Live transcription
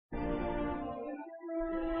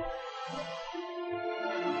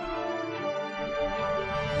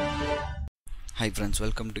Hi friends,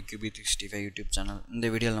 welcome to QB365 YouTube channel. இந்த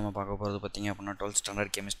வீடியோவில் நம்ம பார்க்க போகிறது பார்த்தீங்க அப்படின்னா 12th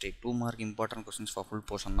standard chemistry 2 mark important questions for full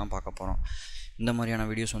portion தான் பார்க்க போகிறோம். இந்த மாதிரியான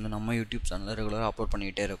வீடியோஸ் வந்து நம்ம யூடியூப் சேனலில் ரெகுலராக அப்லோட்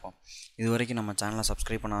பண்ணிகிட்டே இருக்கோம். இது வரைக்கும் நம்ம சேனலை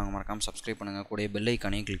சப்ஸ்கிரைப் பண்ணாங்க மறக்காமல் சப்ஸ்கிரைப் பண்ணுங்கள், கூடயே பெல்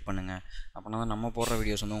ஐக்கானையும் கிளிக் பண்ணுங்கள். அப்படின்னா தான் நம்ம போடுற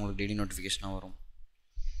வீடியோஸ் வந்து உங்களுக்கு டெய்லி நோட்டிஃபிகேஷனாக வரும்.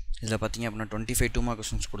 இதில் பார்த்திங்க அப்படின்னா 25 2 மார்க்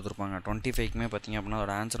கொஸ்டின்ஸ் கொடுத்துருப்பாங்க. 25க்குமே பார்த்திங்க அப்படின்னா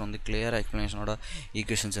அதோட ஆன்சர் வந்து கிளியர் எக்ஸ்ப்ளனேஷனோட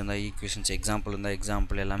ஈக்குவேஷன்ஸ் இருந்தால் ஈக்குவேஷன்ஸ், எக்ஸாம்பிள் இருந்தால்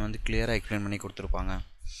எக்ஸாம்பிள் எல்லாமே வந்து கிளியராக எக்ஸ்பிளைன் பண்ணி கொடுத்துருப்பாங்க.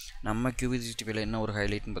 நம்ம QB365 என்ன ஒரு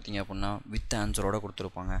ஹைலைட்னு பார்த்திங்க அப்படின்னா வித் ஆன்சரோட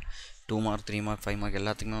கொடுத்துருப்பாங்க. 2 மார்க் 3 மார்க் 5 மார்க்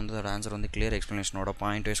எல்லாத்துக்குமே வந்து அதோட ஆன்சர் வந்து கிளியர் எக்ஸ்ப்ளனேஷனோட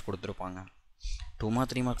பாயிண்ட் வைஸ் கொடுத்துருப்பாங்க. 2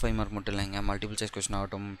 மார்க் 3 மார்க் 5 மார்க் மட்டும் இல்லைங்க, மல்டிபிள் சாய்ஸ் கொஸ்டின்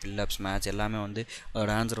ஆகட்டும், ஃபில்லப்ஸ், மேட்ச் எல்லாமே வந்து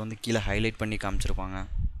அதோட ஆன்சர் வந்து கீழே ஹைலைட் பண்ணி காமிச்சிருப்பாங்க.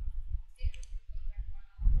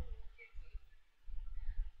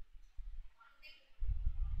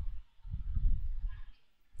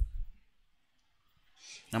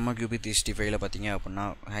 நம்ம QB365 பார்த்திங்க அப்படின்னா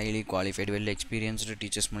highly qualified well experienced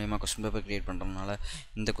teachers மூலிமா கொஸ்டின் பேப்பர் க்ரியேட் பண்ணுறதுனால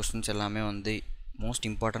இந்த கொஸ்டின்ஸ் எல்லாமே வந்து மோஸ்ட்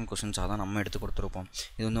இம்பார்ட்டன்ட் கொஸ்டின்ஸாக தான் நம்ம எடுத்து கொடுத்துருப்போம்.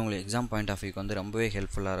 இது வந்து உங்களுக்கு எக்ஸாம் பாயிண்ட் ஆஃப் வியூக்கு வந்து ரொம்பவே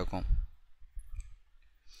ஹெல்ப்ஃபுல்லாக இருக்கும்.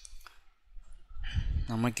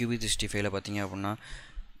 நம்ம QB365 பார்த்திங்க அப்படின்னா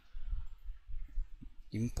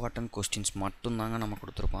இம்பார்ட்டன்ட் கொஸ்டின்ஸ் மட்டும்தாங்க நம்ம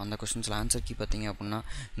கொடுத்துருப்போம். அந்த கொஸ்டின்ஸில் ஆன்சர் கீ பார்த்திங்க அப்படின்னா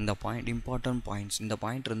இந்த பாயிண்ட் இம்பார்ட்டன்ட் பாயிண்ட்ஸ், இந்த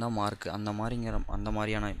பாயிண்ட் இருந்தால் மார்க், அந்த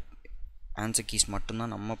மாதிரியான ஆன்சர் கீஸ்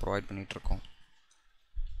மட்டும்தான் நம்ம ப்ரொவைட் பண்ணிகிட்ருக்கோம்.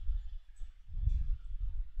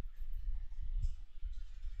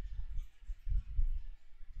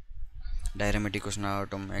 டைரமெட்டிக் கொஸ்டின்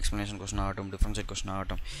ஆகட்டும், எக்ஸ்ப்ளனேஷன் கொஸ்டின் ஆகட்டும், டிஃப்ரென்ஷியேட் கொஸ்டின்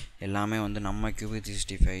ஆகட்டும் எல்லாமே வந்து நம்ம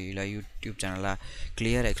QB365 யூடியூப் சேனலில்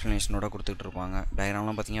கிளியர் எக்ஸ்ப்ளனேஷனோட கொடுத்துட்ருப்பாங்க.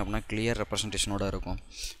 டயக்ராம்லாம் பார்த்திங்க அப்படின்னா கிளியர் ரெப்ரசன்டேஷனோட இருக்கும்.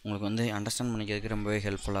 உங்களுக்கு வந்து அண்டர்ஸ்டாண்ட் பண்ணிக்கிறதுக்கு ரொம்பவே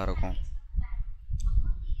ஹெல்ப்ஃபுல்லாக இருக்கும்.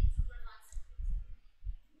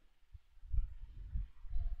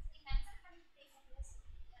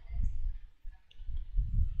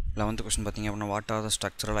 11th கொஸ்டின் பார்த்திங்க அப்படின்னா what are the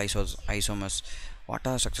structural isomers. What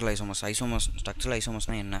are structural structural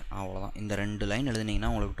ஐசோமர்ஸ்னால் என்ன, அவ்வளோதான். இந்த 2 லைன் எழுதுனீங்கன்னா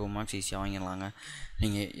உங்களுக்கு 2 மார்க்ஸ் ஈஸியாக வாங்கிடலாங்க.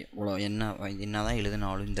 நீங்கள் இவ்வளோ என்ன தான்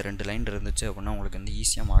எழுதுனாலும் இந்த 2 லைன் இருந்துச்சு அப்படின்னா உங்களுக்கு வந்து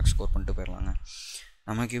ஈஸியாக மார்க்ஸ் ஸ்கோர் பண்ணிட்டு போயிடலாங்க.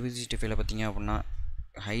 நம்ம QB365 பார்த்திங்க அப்படின்னா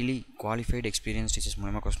ஹைலி குவாலிஃபைடு எக்ஸ்பீரியன்ஸ் டீச்சர்ஸ்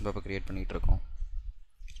மூலமாக கொஸ்டின் பேப்பர் க்ரியேட் பண்ணிகிட்ருக்கோம்.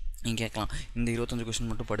 நீங்கள் கேட்கலாம், இந்த 25 கொஸ்டின்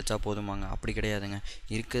மட்டும் படித்தா போதுமாங்க? அப்படி கிடையாதுங்க.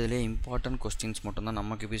 இருக்கிறதுலே இம்பார்ட்டன்ட் கொஸ்டின்ஸ் மட்டும்தான்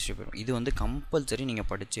நம்ம QB365. இது வந்து கம்பல்சரி நீங்கள்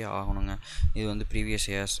படித்தே ஆகணுங்க. இது வந்து ப்ரீவியஸ்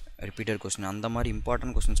இயர்ஸ் ரிப்பீட்டட் கொஸ்டின் அந்த மாதிரி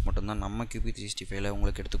இம்பார்ட்டன்ட் கொஸ்டின்ஸ் மட்டும்தான் நம்ம QB365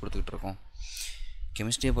 உங்களுக்கு எடுத்து கொடுத்துக்கிட்டு இருக்கோம்.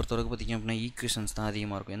 கெமிஸ்ட்ரியை பொறுத்தவரைக்கும் பார்த்திங்க அப்படின்னா ஈக்குவேஷன்ஸ் தான்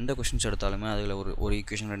அதிகமாக இருக்கும். எந்த கொஸ்டின்ஸ் எடுத்தாலுமே அதில் ஒரு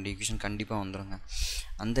ஈக்குவேஷன் 2 ஈக்குவேஷன் கண்டிப்பாக வந்துடுங்க.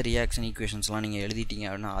 அந்த ரியாக்ஷன் ஈக்குவேஷன்ஸ்லாம் நீங்கள் எழுதிட்டீங்க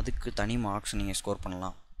அப்படின்னா அதுக்கு தனி மார்க்ஸ் நீங்கள் ஸ்கோர்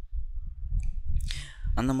பண்ணலாம்.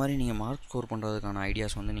 அந்த மாதிரி நீங்கள் மார்க் ஸ்கோர் பண்ணுறதுக்கான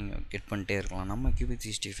ஐடியாஸ் வந்து நீங்கள் கெட் பண்ணிட்டே இருக்கலாம். நம்ம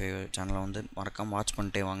QB365 சேனலை வந்து மறக்காமல் வாட்ச்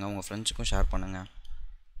பண்ணிட்டே வாங்க, உங்கள் ஃப்ரெண்ட்ஸுக்கும் ஷேர் பண்ணுங்கள்.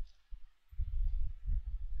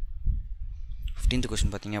 15th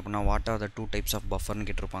கொஸ்டின் பார்த்திங்க அப்படின்னா what are the 2 types of பஃபர்னு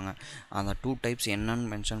கேட்டிருப்பாங்க. அந்த 2 டைப்ஸ் என்னன்னு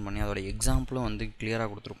மென்ஷன் பண்ணி அதோட எக்ஸாம்பிளும் வந்து கிளியராக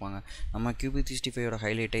கொடுத்துருப்பாங்க. நம்ம QB365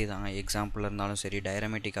 ஹைலைட்டே இதாங்க. எக்ஸாம்பிள் இருந்தாலும் சரி,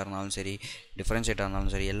 டைரமெட்டிக்காக இருந்தாலும் சரி, டிஃப்ரென்ஷியேட்டாக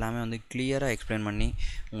இருந்தாலும் சரி எல்லாமே வந்து கிளியராக எக்ஸ்பிளைன் பண்ணி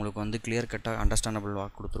உங்களுக்கு வந்து கிளியர் கட்டாக அண்டர்ஸ்டாண்டபிள்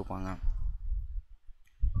வாக் கொடுத்துருப்பாங்க.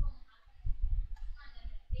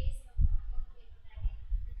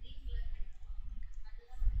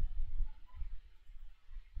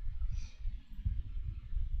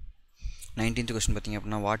 நைன்டீன்த் கொஸ்டின் பார்த்திங்க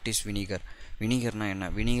அப்படின்னா வாட் இஸ் வினிகர். வினிகர்னா என்ன?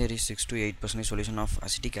 Vinegar is 6 to 8% solution of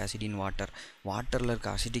acetic acid in water. வாட்டரில் இருக்க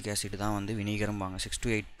அசிட்டிக் ஆசிட் தான் வந்து வினிகரும்பாங்க. 6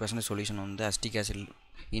 to 8% சொல்யூஷன் வந்து அசிட்டிக் ஆசிட்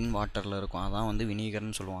இன் வாட்டரில் இருக்கும், அதான் வந்து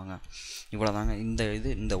வினிகர்னு சொல்லுவாங்க. இவ்வளோ தாங்க.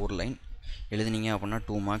 இந்த ஒரு லைன் எழுதுனீங்க அப்படின்னா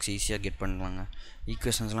 2 மார்க்ஸ் ஈஸியாக கெட் பண்ணலாங்க.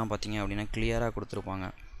 ஈக்குவேஷன்ஸ்லாம் பார்த்திங்க அப்படின்னா கிளியராக கொடுத்துருப்பாங்க.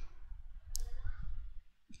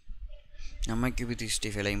 நம்ம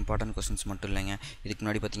QB365 இம்பார்ட்டன்ட் கொஸ்டின்ஸ் மட்டும் இல்லைங்க, இதுக்கு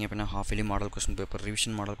முன்னாடி பார்த்திங்க அப்படின்னா half yearly model question paper,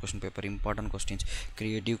 revision model question paper, important questions,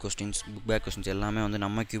 creative questions, book back questions எல்லாமே வந்து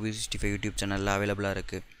நம்ம QB365 யூடியூப் சேனலில் அவைலபிளாக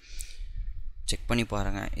இருக்குது. செக் பண்ணி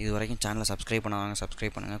பாருங்கள். இது வரைக்கும் சேனலை சப்ஸ்கிரைப் பண்ணாங்க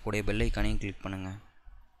சப்ஸ்கிரைப் பண்ணுங்கள், கூடயே பெல் ஐக்கானையும் கிளிக் பண்ணுங்கள்.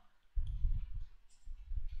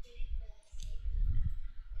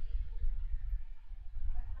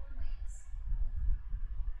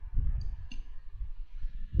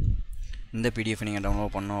 இந்த PDF நீங்கள்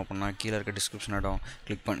டவுன்லோட் பண்ணோம் அப்படின்னா கீழே இருக்க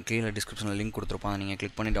டிஸ்கிரிப்ஷனில் கீழே டிஸ்கிரிப்ஷனில் லிங்க் கொடுத்துருப்பாங்க. நீங்கள்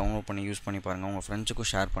கிளிக் பண்ணி டவுன்லோட் பண்ணி யூஸ் பண்ணி பாருங்கள், உங்கள் ஃப்ரெண்ட்ஸுக்கும்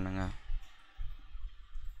ஷேர் பண்ணுங்கள்.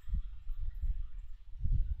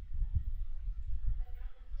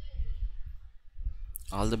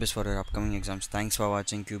 All the best for your upcoming exams. Thanks for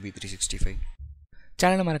வாட்சிங் QB365.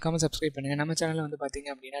 சேனலை மறக்காமல் சப்ஸ்கிரைப் பண்ணுங்கள். நம்ம சேனலில் வந்து பார்த்திங்க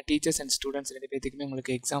அப்படின்னா டீச்சர்ஸ் அண்ட் ஸ்டூடெண்ட்ஸ் 2 பேத்துக்குமே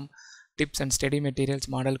உங்களுக்கு exam tips and study materials,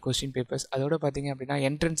 model question papers, அதோட பார்த்திங்க அப்படின்னா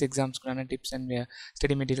entrance எக்ஸாம்ஸ்க்கான tips and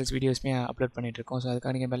study materials வீடியோஸ்மே upload பண்ணிட்டுருக்கோம். ஸோ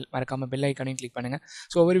அதுக்காக நீங்கள் மறக்காமல் பெல் ஐக்கானையும் கிளிக் பண்ணுங்கள்.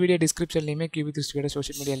 ஸோ ஒவ்வொரு video டிஸ்கிரிப்ஷன்லையுமே QB365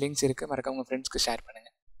 social media links இருக்குது, மறக்காம உங்கள் ஃப்ரெண்ட்ஸ்க்கு ஷேர்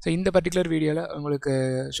பண்ணுங்கள். ஸோ இந்த பர்டிகுலர் வீடியோவில் உங்களுக்கு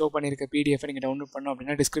ஷோ பண்ணியிருக்க பிடிஎஃப் நீங்கள் டவுன்லோட் பண்ணோம்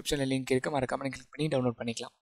அப்படின்னா டிஸ்கிரிப்ஷனில் லிங்க் இருக்குது, மறக்காமல் நீங்கள் கிளிக் பண்ணி டவுன்லோட் பண்ணிக்கலாம்.